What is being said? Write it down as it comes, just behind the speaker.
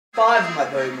5 of my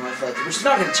Pokemon selected, which is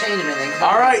not going to change anything.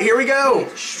 Alright, here we go.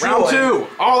 Destroy. Round 2.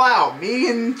 All out. Me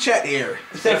and Chet here.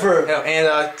 Except for...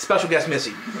 And special guest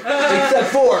Missy. Except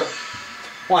for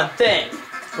one thing.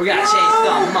 We gotta change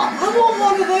something up. I want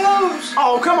one of those.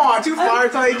 Oh, come on. 2 fire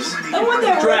types. I want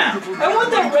that red. I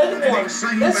want that red one.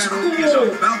 That's cool.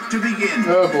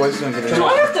 Oh boy, this is going to get Do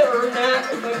I in. have to earn that?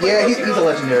 If I play Yeah, he's a Pokemon?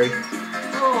 legendary.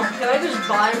 Oh, can I just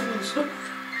buy him from the store?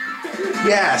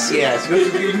 Yes. You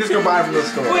can just go buy him from the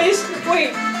store. Wait.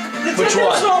 Which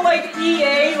one? Nintendo's not like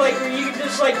EA, like where you can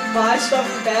just like buy stuff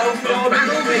from Battlefield and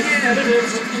it'll be competitive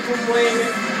with people playing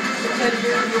it for 10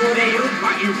 years or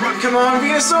whatever. Come on,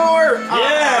 Venusaur!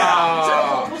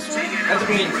 Yeah! Oh, That's a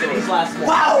Venusaur. His last one.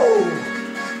 wow!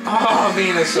 Oh,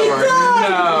 Venusaur. He died!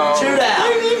 No. 2 down.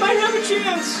 Maybe he might have a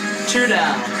chance 2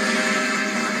 down.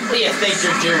 What do you think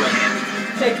you're doing?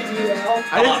 taking you out.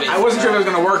 I wasn't sure if it was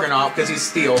going to work or not because he's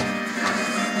steel.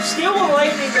 Steel and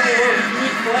lightning don't work. You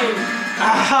need flame.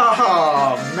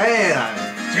 Oh, man.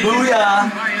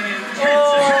 Booyah!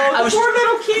 Oh, poor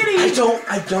little kitty!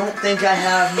 I don't think I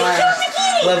have my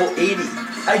level 80.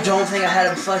 I don't think I had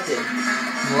him selected.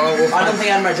 Well, I don't think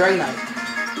I had my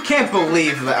Dragonite. Can't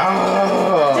believe that.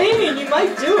 Oh. Damien, you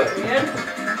might do it, man.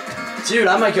 Dude,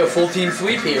 I might go full team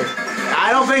sweep here.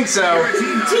 I don't think so.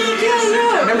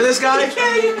 TKO! Remember this guy?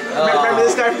 TKO! Remember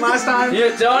this guy from last time?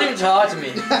 Yeah, don't even talk to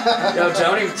me. Yo,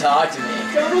 don't even talk to me.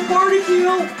 Total party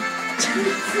kill!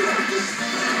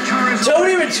 Don't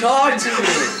even talk to me.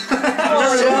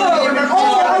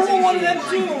 Oh, I want one of them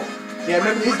too! Yeah,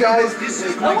 remember these guys?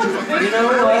 I want the big You know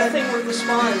curly what? thing with the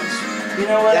spines. You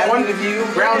know what? That one? If you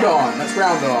Groundon. That's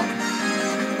Groundon.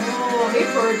 Oh, hey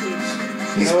birdies.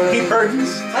 He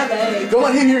burdens. I beg. Don't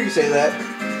let him hear you say that.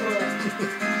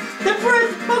 The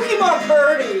Pokemon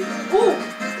birdie! Ooh,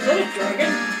 is that a dragon?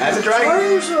 That's a dragon.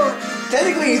 Charizard!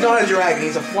 Technically, he's not a dragon.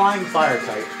 He's a flying fire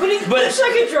type. But he looks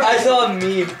like a dragon. I saw a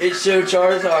meme. It showed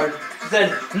Charizard. It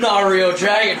said, "Not a real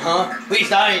dragon, huh? At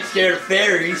least I ain't scared of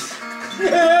fairies." Go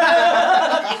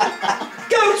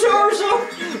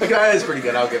Charizard! The guy is pretty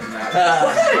good. I'll give him that.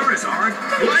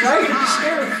 The dragon is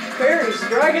scared of fairies. The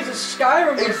dragons in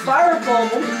Skyrim with fireball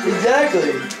them.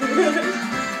 Exactly.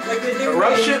 Like they do.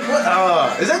 Eruption?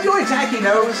 What? Is that the only attack he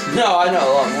knows? No, I know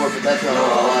a lot more, but that's not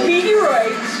all I like.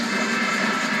 Meteorites.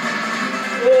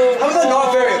 How is that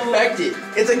not very effective?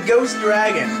 It's a ghost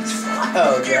dragon.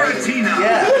 Oh, dragon.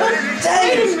 Yeah.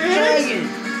 Dang it, dragon!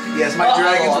 Yes, my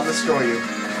dragons will destroy you.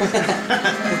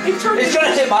 It's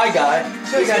gonna hit my guy.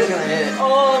 This guy's gonna hit.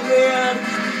 Oh man.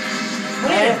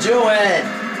 What are you doing?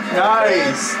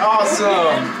 Nice.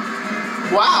 Awesome.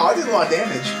 Wow, I did a lot of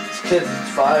damage. It's because it's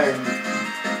fire.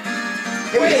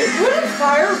 Wait, wouldn't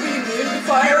fire be immune to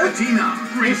fire?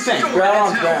 You think?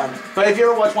 Ground on ground. But if you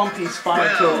ever watch One Piece,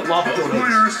 fire kill, lava kill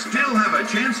hits. Still have a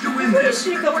chance to win Let me this.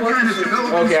 see a couple What kind of episodes.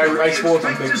 developments Okay, I can we spoiled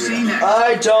expect something to for see you. next?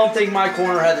 I don't think my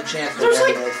corner had the chance to There's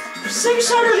win like this.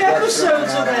 600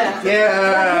 episodes of that.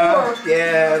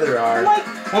 Yeah, there are. I'm like,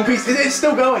 One Piece, it's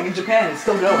still going in Japan. It's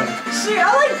still going. see,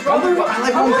 I like Brotherhood. I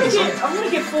like I'm One gonna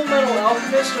Piece. get Full Metal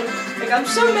Alchemist. And, like, I'm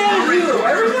so mad at you.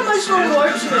 Every time I start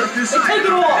watching it, they take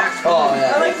it off. Oh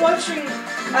yeah. I like watching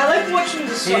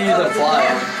the He used the fly.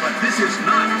 But this is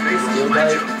not a favorable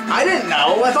matchup. I didn't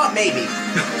know. I thought maybe.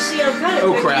 See, I'm kind of.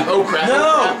 Oh crap! Oh crap!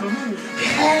 No!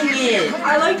 Dang it!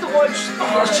 I like to watch.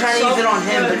 I was trying to use it on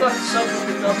him, but- not sub with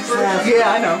the dub version.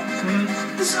 Yeah, I know.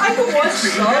 I can watch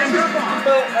sub,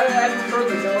 but I prefer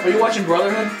the dub. Are you watching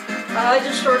Brotherhood? I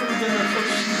just started the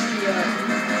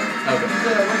Okay.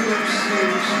 regular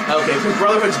series. Okay, because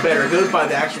Brotherhood's better. It goes by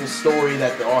the actual story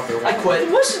that the author I wrote.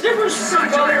 quit. What's the difference between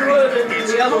Brotherhood and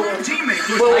It's the other your one? teammate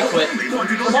was Well, the I quit. only one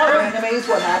to go Modern down. animes,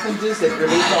 what happens is they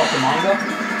release off the manga,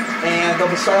 and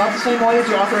they'll start off the same way as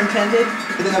the author intended,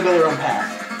 but then they'll go their own path.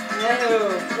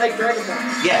 No, like Dragon Ball.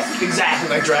 Yes, exactly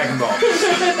like Dragon Ball.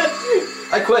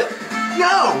 I quit.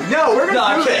 No, we're No, gonna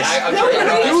I'm do kidding. this. I'm No, kidding. you're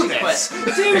I not. actually Do quit.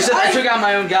 this. Dude, Except I took out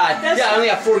my own guy. That's- Yeah, I only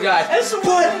got 4 guys. That's the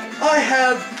But one. I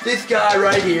have this guy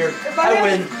right here. If I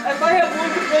win. If I have one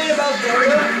complaint about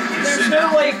Dota, there's no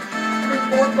like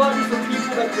report button for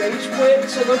people that rage quit,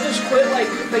 so they'll just quit like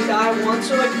if they die once.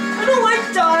 They're like, I don't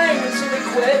like dying, and so they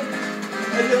quit.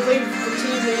 And then leave for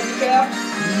team handicap.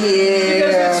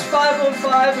 Because it's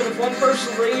 5-on-5, and if one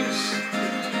person leaves,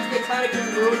 it kind of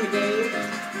can ruin the game.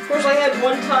 Of course, I had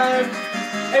one time,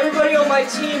 everybody on my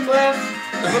team left,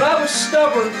 but I was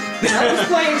stubborn. I was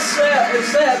playing Seth,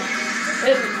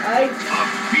 and I, A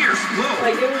fierce blow.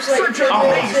 like, it was like Such 10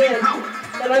 minutes amazing in, power.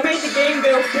 and I made the game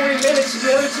go 40 minutes, and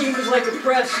the other team was like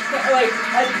impressed. Like,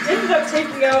 I ended up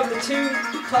taking out the 2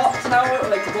 top tower,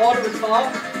 like the bottom and top,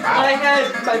 and I had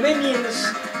my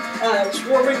minions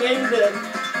swarming in to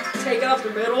take out the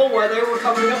middle while they were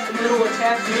coming up the middle and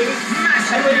attack me. I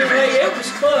Massive mean, damage. it was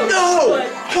close. No!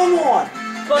 Come on!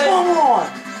 But Come on!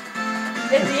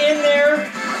 at the end there,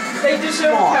 they just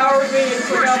overpowered me and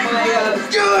took out my,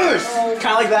 Yes! oh,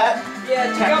 Kind of like that?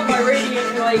 yeah, took out my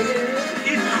radiant, like,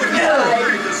 It quickly Yeah.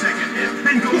 carries the second hit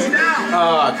and goes down.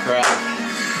 Oh, crap.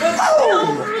 but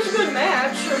still, it was a good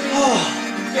match. I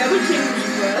mean, the other team was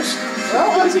impressed.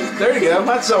 Well, there you go.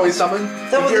 That's always something.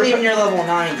 That wasn't even your level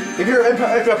 90. If your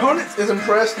opponent is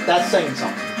impressed, that's saying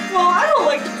something. Well, I don't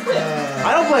like to quit.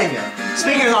 I don't blame you.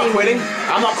 Speaking of not quitting,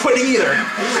 I'm not quitting either.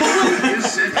 Is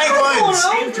sent Penguins!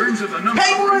 out. In terms of the number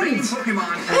of remaining Penguins!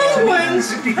 Pokemon, Penguins!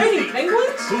 50-50. Hey,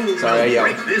 penguins? Who will Sorry, I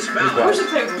yelled. break this quiet. Where's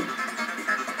balance? the penguin?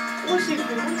 Where's the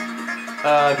penguin?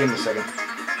 Give me a second.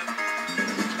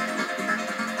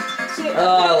 See,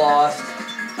 I lost.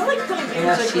 I like playing games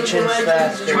Unless like he League of changed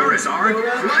Legends and Charizard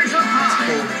Dota. flies up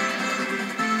high.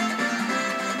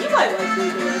 You might like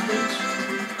League of Legends.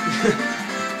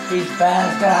 He's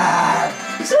faster.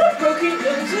 Is that a Pokemon?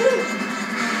 Is it?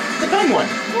 The penguin.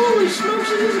 Holy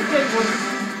smokes, it is a penguin.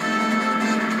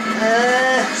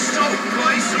 Soap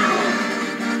Glycer.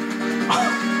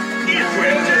 It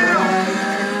went down.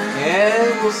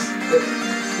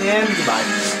 And goodbye.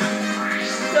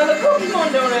 Now, the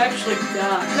Pokemon don't actually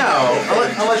die. No,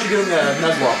 unless you're doing a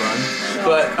Nuzlocke run.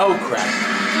 But, oh crap.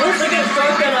 Once they get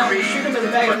struck and I'll shoot him in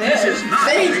the back of But the this head. is not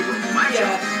a Same. favorable matchup.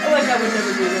 Yeah, I would never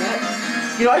do that.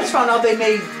 You know, I just found out they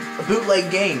made bootleg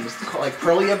games, called, like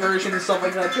Perlia version and stuff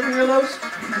like that. Did you ever hear those?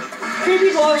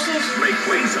 Creepy bosses.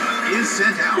 Rayquaza is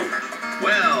sent out.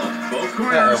 Well, both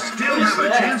corners still What is have a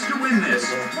that? chance to win this.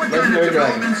 What kind Legendary of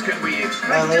Dragon. developments can we I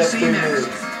expect only to have see 3 next?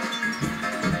 moves.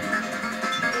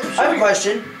 I have a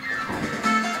question.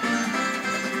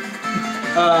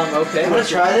 Okay. I'm gonna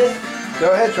try this.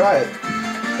 Go ahead, try it.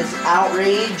 It's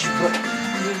outrage, but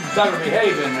Better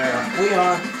behave in there. we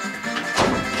are.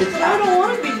 It's But I don't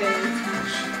want to be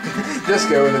named. Just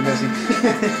go with it, Missy. I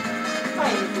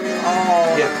ain't doing it.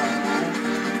 Oh. Yeah.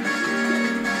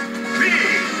 Big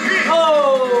hit.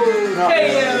 Oh, Not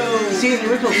KO. See, in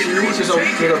the original series, there's a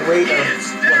great,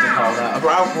 what's it called, a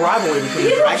rivalry between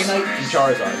He looks- Dragonite and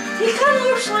Charizard. He kind of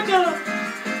looks like a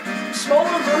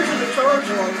smaller version of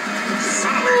Charizard.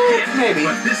 Solid hit. Maybe.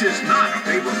 But this is not a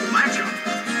favorable matchup.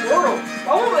 Squirtle.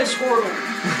 I want my Squirtle.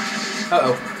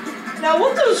 Uh-oh. Now,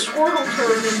 what does Squirtle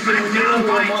turn into when you Smackdown level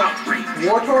by him up? outrage.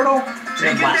 War Turtle?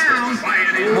 Taken Blastoise. down by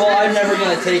an Well, I'm never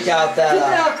gonna take out that.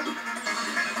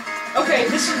 Now, okay,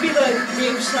 this would be the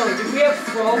game snowy. Do we have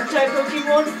frog type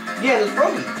Pokemon? Yeah, there's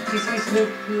Brody. He's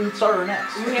new starter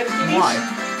next. Do we have kitties? Why?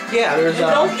 Yeah, there's And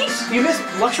donkeys? You missed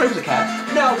Luxray was a cat.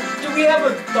 No. Do we have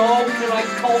a dog? Can I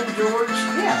call him George?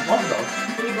 Yeah, one dog.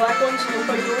 Any black ones that look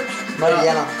like George?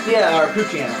 Mariana. Yeah, or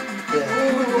Poochiana. Yeah.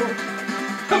 Ooh.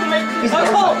 He's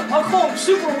I'll call him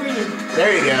Super Weenie.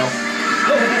 There you go.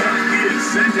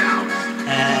 is sent out.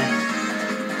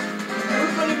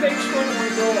 Everybody makes fun of my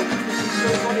dog. This is so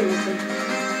funny with him.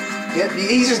 Yeah,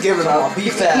 he's just giving up. Be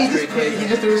fast, He just, Rayquaza. he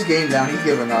just threw his game down. He's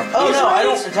giving up. Oh He's no, I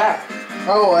rage- don't attack.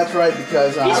 Oh, that's right,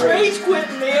 because He's rage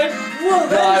quitting, man. Whoa, No, I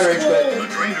that's rage quit. cool. The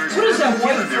trainers What is that haven't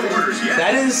white given their thing? orders yet.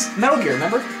 that is Metal Gear,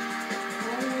 remember?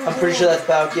 I'm pretty sure that's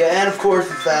Palkia, and of course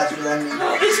it's faster than me.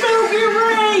 It's Metal Gear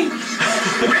Rage!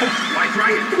 By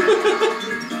Dragon.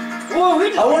 Whoa, we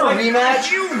just I want a like- rematch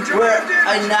where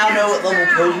I now know what level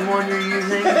Pokemon you're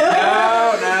using.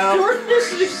 No. Jordan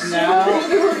just assumed No. that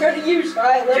you were going to use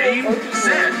high level Game, Pokemon.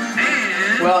 set,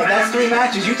 and... Well, that's 3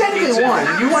 matches. You technically won.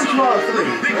 You won 2 out of 3.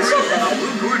 Victory That's not for the bad.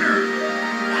 blue corner.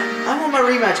 I want my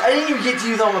rematch. I didn't even get to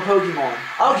use all my Pokemon.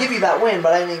 I'll give you that win,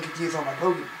 but I didn't get to use all my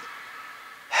Pokemon.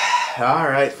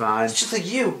 Alright, fine. It's just like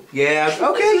you. Yeah,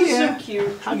 okay, This is yeah. so cute.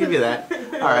 I'll give you that.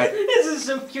 Alright, This is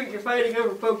so cute. You're fighting over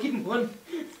Pokemon.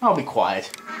 I'll be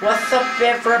quiet. What's up,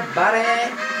 everybody?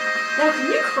 Now, can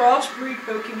you crossbreed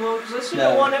Pokemon? Because I seen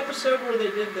No. the one episode where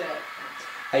they did that.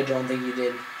 I don't think you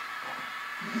did.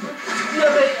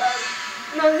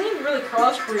 No, they didn't really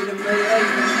crossbreed them. They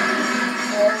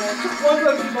took one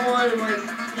Pokemon and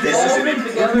This is evolved an them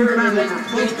together important and battle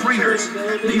for both trainers.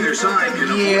 Neither side can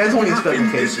Yeah, it's only in afford to special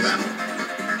win this cases. battle.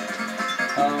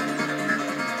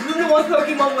 Then the one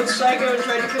Pokemon went psycho and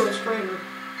tried to kill his trainer.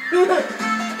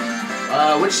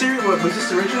 Which series? Was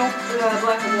this original?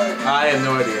 Black and white. I have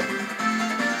no idea.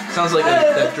 Sounds like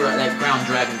that ground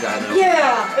dragon guy, though.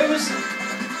 Yeah, it was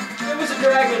a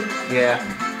dragon. Yeah.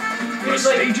 It The was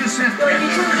like, stage is set. like, And he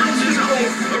the turned curtain into is up.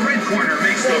 like, The red corner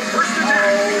makes the first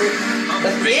attack. A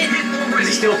That's big it? hit He's already.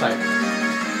 a steel type.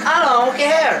 I don't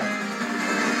care.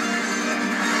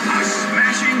 A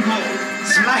smashing blow. That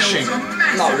Smashing. deals a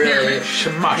massive Not really. damage.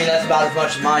 I mean, Shamash. that's about as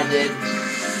much as mine did.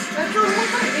 Jordan, what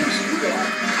kind of games do you got?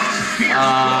 A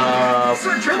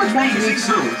Pretty much one unique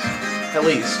series, at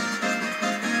least.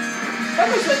 I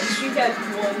was like she had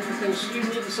one because you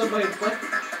needed somebody to play.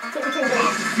 A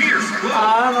fierce blow.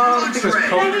 I don't know, I think it was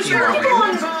And does your people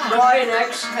on Pokemon. Y and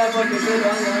X have like a good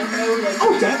online mode? Like,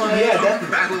 Oh, definitely, yeah,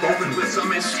 Battle opened definitely. with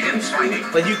some intense fighting.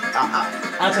 Like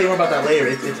I'll tell you more about that later.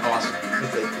 It's awesome.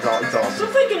 It's awesome.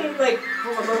 Still thinking like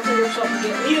for my birthday or something,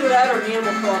 get either that or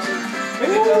Animal Crossing.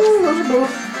 Maybe Ooh, both. those are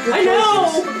both good I choices.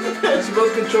 know. Those are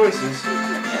both good choices.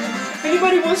 If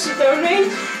anybody wants to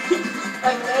donate,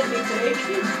 I'm glad to take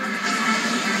it.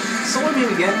 Someone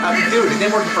mean again? Dude, it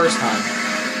didn't work the first time.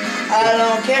 I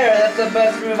don't care. That's the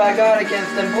best move I got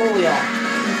against Empoleon.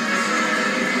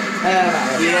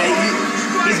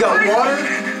 Yeah, he's got water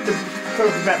to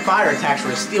prevent fire attacks for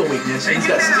his steel weakness, and he's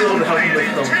got steel to help him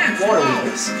with the water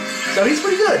weakness. So he's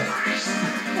pretty good.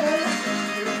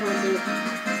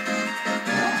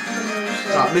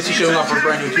 Missy showing off her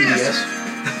brand new 2DS.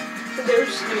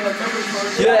 There's the memory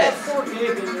card. Yes. 4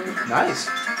 gig in there. Nice.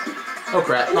 Oh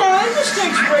crap. No, it just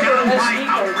takes regular SD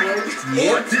card, right?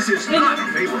 Yeah. But this is not a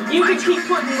favorable You can matchup. keep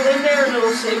putting it in there and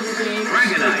it'll save your game.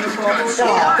 Dragonite No got problem. so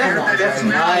Oh, tired that it's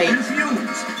definitely. now Right.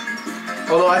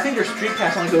 confused. Although I think your Street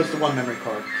Pass only goes to one memory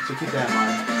card, so keep that in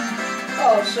mind.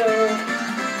 Oh, so.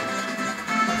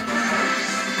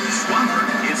 Swampert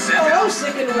is sent Oh, I out. was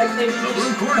thinking like maybe The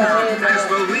just blue corner has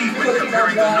the lead when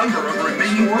comparing the number of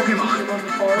remaining Pokemon,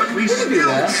 but we We can do still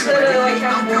that. Instead of like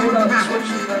can't having to outcome worry the about battle.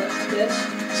 switching the bits.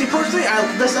 See, personally,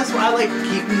 that's why I like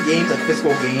keeping games like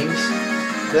physical games.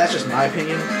 But that's just my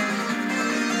opinion.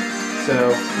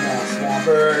 So,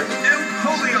 Swampert.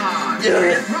 Empoleon!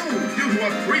 Yeah. It moved due to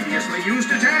a previously used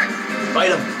attack.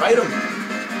 bite him, bite him.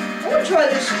 I want to try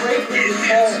this scrape with the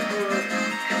ball for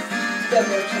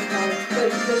demo sometime.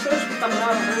 It's supposed to be coming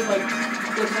out. I heard like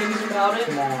good things about it.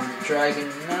 Come on,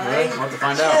 Dragon We'll Knight. have to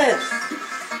find out. Yes.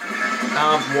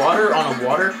 Water on a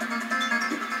water.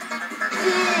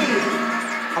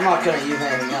 I'm not gonna use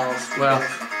anything else. Well,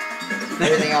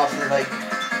 Everything else is like.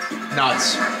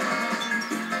 nuts.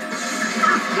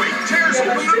 Earthquake tears Yeah,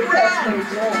 my open the street pass ground.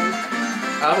 stays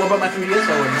on. What about my 3DS?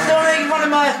 I wouldn't know. Still making fun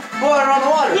of my water on the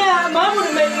water. Yeah, mine would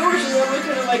have made yours and then we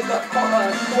could have like got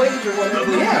coins or whatever. The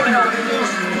blue Yeah. corner is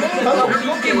No, full of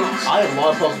Pokemon. I have a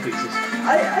lot of puzzle pieces.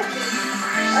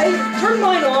 I turn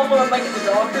mine on when I'm like at the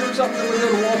doctor or something. We go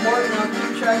to Walmart and I'll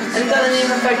keep track of And it doesn't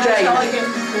even affect That's how I Dragonite. get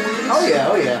coins Oh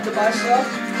yeah. to buy stuff.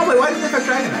 Oh wait, why didn't it affect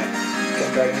Dragonite?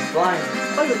 Because Dragon's blind.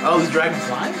 Oh, is Dragon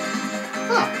flying?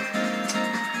 Huh.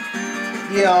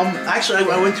 Yeah, actually,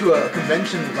 I went to a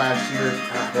convention last year.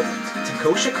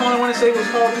 TakoshaCon, I want to say it was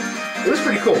called. It was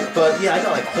pretty cool. But yeah, I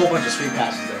got like a whole bunch of street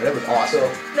passes there. That was awesome.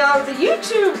 Now the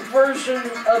YouTube version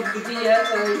of the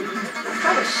DS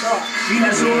kind of sucks.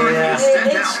 Venusaur Yeah. is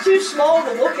sent It's out. too small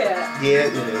to look at. Yeah,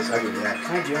 it is. I agree with that.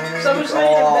 Can I do anything? So I was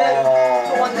ready to bet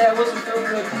the one that wasn't filled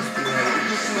with.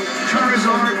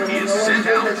 Charizard is sent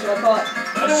out. So I thought,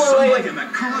 I The don't want to sunlight wait. in the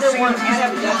I Colosseum have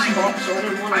a is desktop, blinding. so I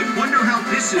didn't want I to. wonder how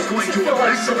this is going to feel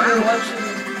like affect the sitting there battle. watching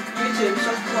YouTube, so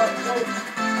I thought, well,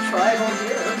 try it on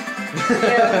here.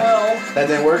 Yeah, well, That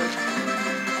didn't work?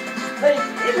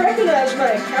 it recognized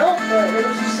my account, but it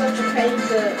was just such a pain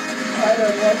to try to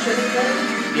watch anything.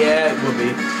 Yeah, it will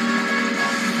be.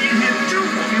 It hit 2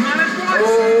 Pokemon at once.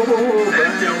 Oh,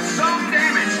 That dealt some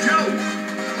damage too.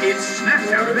 It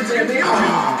snapped out of its confusion.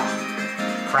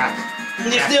 crap.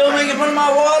 You still making fun of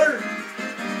my water?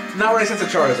 Not when I sense a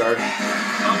Charizard.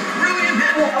 A brilliant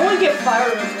hit. Well, I want to get Fire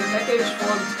Emblem. That game's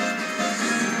fun.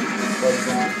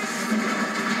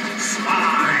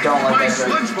 Slide Don't like by that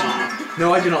dragon. Sludge Bomb.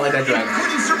 No, I do not like that It dragon.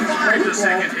 couldn't survive the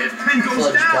second hit and goes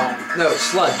Sludge down. bomb. No,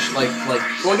 sludge.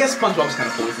 Well, I guess SpongeBob's kind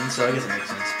of poison, so I guess it makes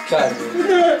sense.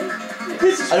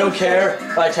 This is I don't care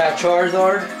if I attack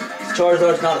Charizard.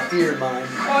 Charizard's not a fear of mine.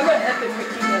 Oh, I got Epic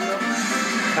Mickey though.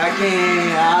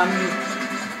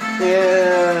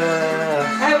 Yeah.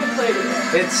 I haven't played it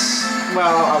yet. It's,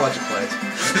 well, I'll let you play it.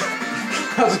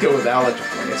 I'll just go with that. I'll let you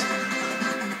play it.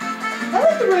 I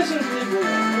like the Resident Evil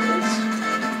one.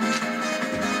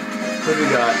 What do we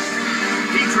got?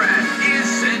 Heatran is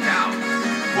sent out.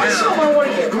 That's something I want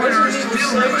to get. Winners Resident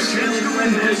still have a Evil 6 chance to and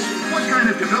win this. Revelations. What kind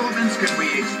of developments can we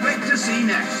expect to see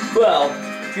next? Well,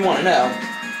 if you want to know,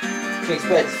 you can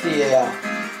expect to see a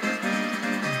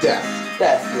Death.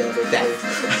 death, yeah, basically.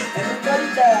 Death. Everybody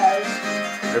dies.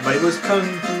 Everybody was kung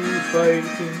fu fighting.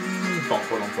 Bum,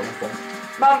 bum, bum, bum.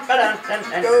 Bum, ba-dum, dum,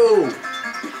 dum. Go!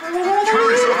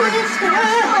 Charizard is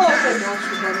Oh, okay,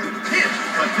 Monster Hunter. hit,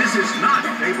 but this is not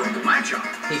a favorable matchup.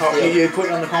 He's Oh, still. you put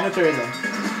it on the commentary then.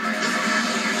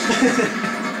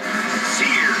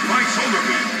 Seared by Solar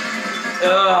Beam.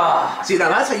 Ugh. See, now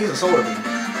that's how you use a solar beam.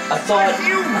 I thought.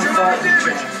 Huge I amount thought of you damage.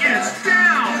 changed It's that.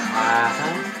 down.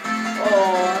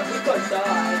 Oh, I think I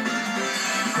died.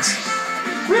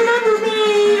 Remember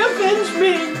me! Avenge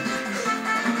me!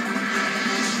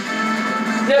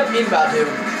 Yep, he's about to.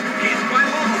 Hit by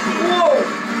lava pool. Whoa!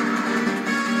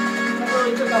 That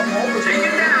really took out Bulbasaur.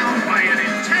 Taken down by an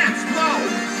intense blow.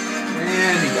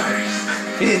 And he died.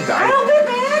 He didn't die. I'll be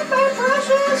back, my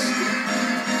precious!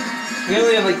 We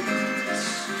only have like,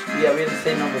 yeah, we have the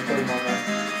same number of Pokemon now.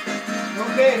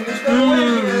 Okay, who's gonna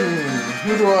win here?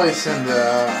 Who do I send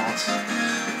out?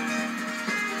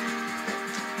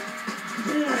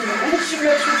 What's your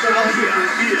next one for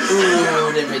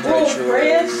Ooh, didn't make the right Oh, choice.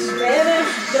 France,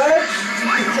 Spanish, Dutch,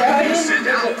 Italian. Sent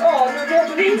out. Oh, no In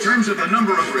Japanese. terms of the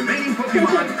number of remaining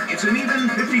Pokemon, it's an even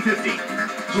 50-50.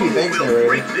 Gee, thanks, Who will Larry.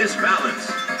 break this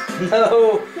balance?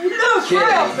 No, No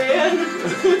crap, man.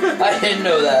 I didn't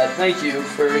know that. Thank you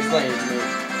for explaining to me.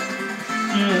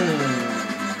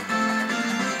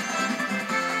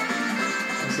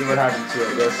 Let's see what happens here,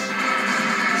 I guess.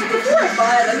 So before I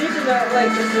buy it, I need to know,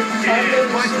 like, if the time Yeah, is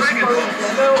my this Dragon part of Ball. the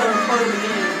demo or part of the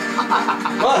game.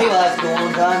 Well, he lasted a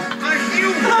long time. A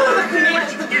huge Man,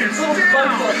 is the little bug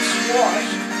down. got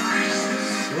squashed.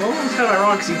 Well, it's kind of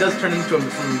ironic because he does turn into a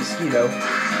from a mosquito.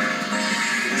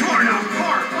 Torn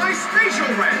apart by Spatial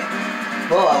Red.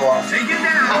 Well, I lost. Taken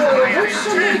down Oh, by an there's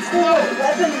so many intense cool blow.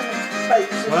 weapon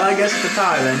types. Well, I guess it's a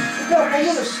tie then. We got one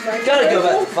with a sniper Gotta go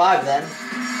back rifle. to 5 then.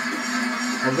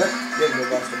 Was it? Gotta go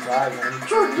back to 5 then.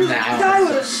 George, there's Nah. a guy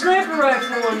with a sniper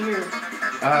rifle on here.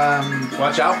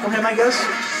 Watch out for him, I guess.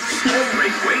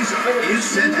 Rayquaza is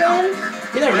sent out.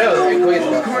 You never know. They're quick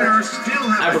Both left. corners still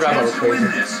I have a forgot chance about to win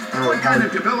Rayquaza. this. What kind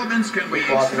of developments can we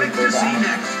expect to see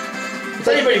next? Does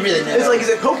anybody really know? It's like, is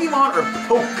it Pokemon or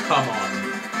Pokémon?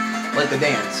 Like the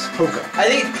dance, Poke. I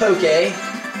think it's Poke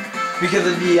because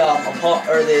of the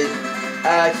or the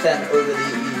accent over the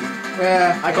E.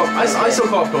 Yeah, I still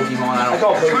call it Pokemon. I I don't.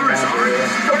 call it Charizard Pokemon.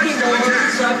 is going to Pokemon, attack.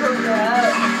 aside from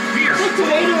that. A fierce It's like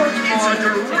tomato or blow. It's a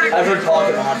direct I've heard hit.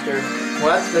 Pocket Monster,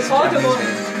 Well, that's a Pokemon. Japanese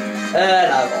name. and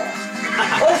I lost.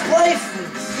 Let's play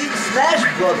Smash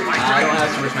Brothers. I don't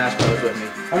have Super Smash Bros. with me.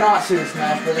 Or not Super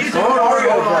Smash Brothers. It's Super Hold on,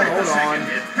 Mario hold on, Brothers. hold on.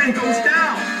 Then goes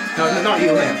down. No, not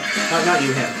you, him. Not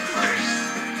you, him.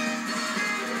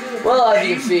 Well, as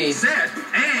you can see, Set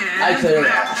and I could have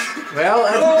match. lost. Well,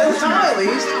 at the time at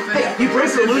least. Hey, he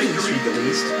breaks the losing streak at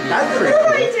least. That's pretty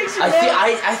Remember he cool. takes a I see.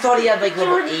 nap? I thought he had like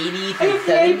level George, 80 I to hit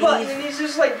the A button 70. and he's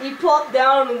just like, he plopped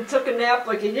down and took a nap,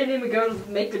 like he didn't even go to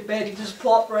make the bed, he just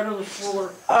plopped right on the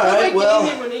floor. Alright, Like well.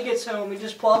 Damien when he gets home, he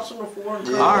just plops on the floor and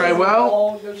Alright, well.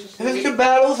 all goes to It was sleep. good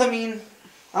battles. I mean,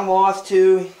 I lost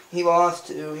 2. He lost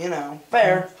 2. You know,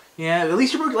 fair. Yeah, at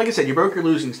least you broke, like I said, you broke your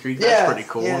losing streak. That's Yeah, pretty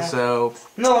cool. yeah. So,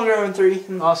 No longer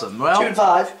 0-3. awesome. 2 Well, and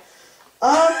 5.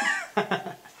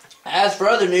 As for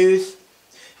other news,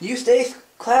 you stay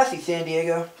classy, San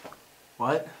Diego.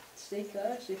 what? Stay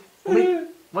classy.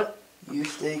 What? You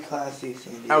stay classy,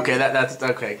 San Diego. Okay, that's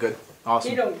okay. Good. Awesome.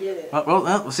 You don't get it. Well,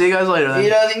 we'll see you guys later then. He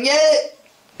doesn't get it.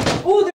 Ooh,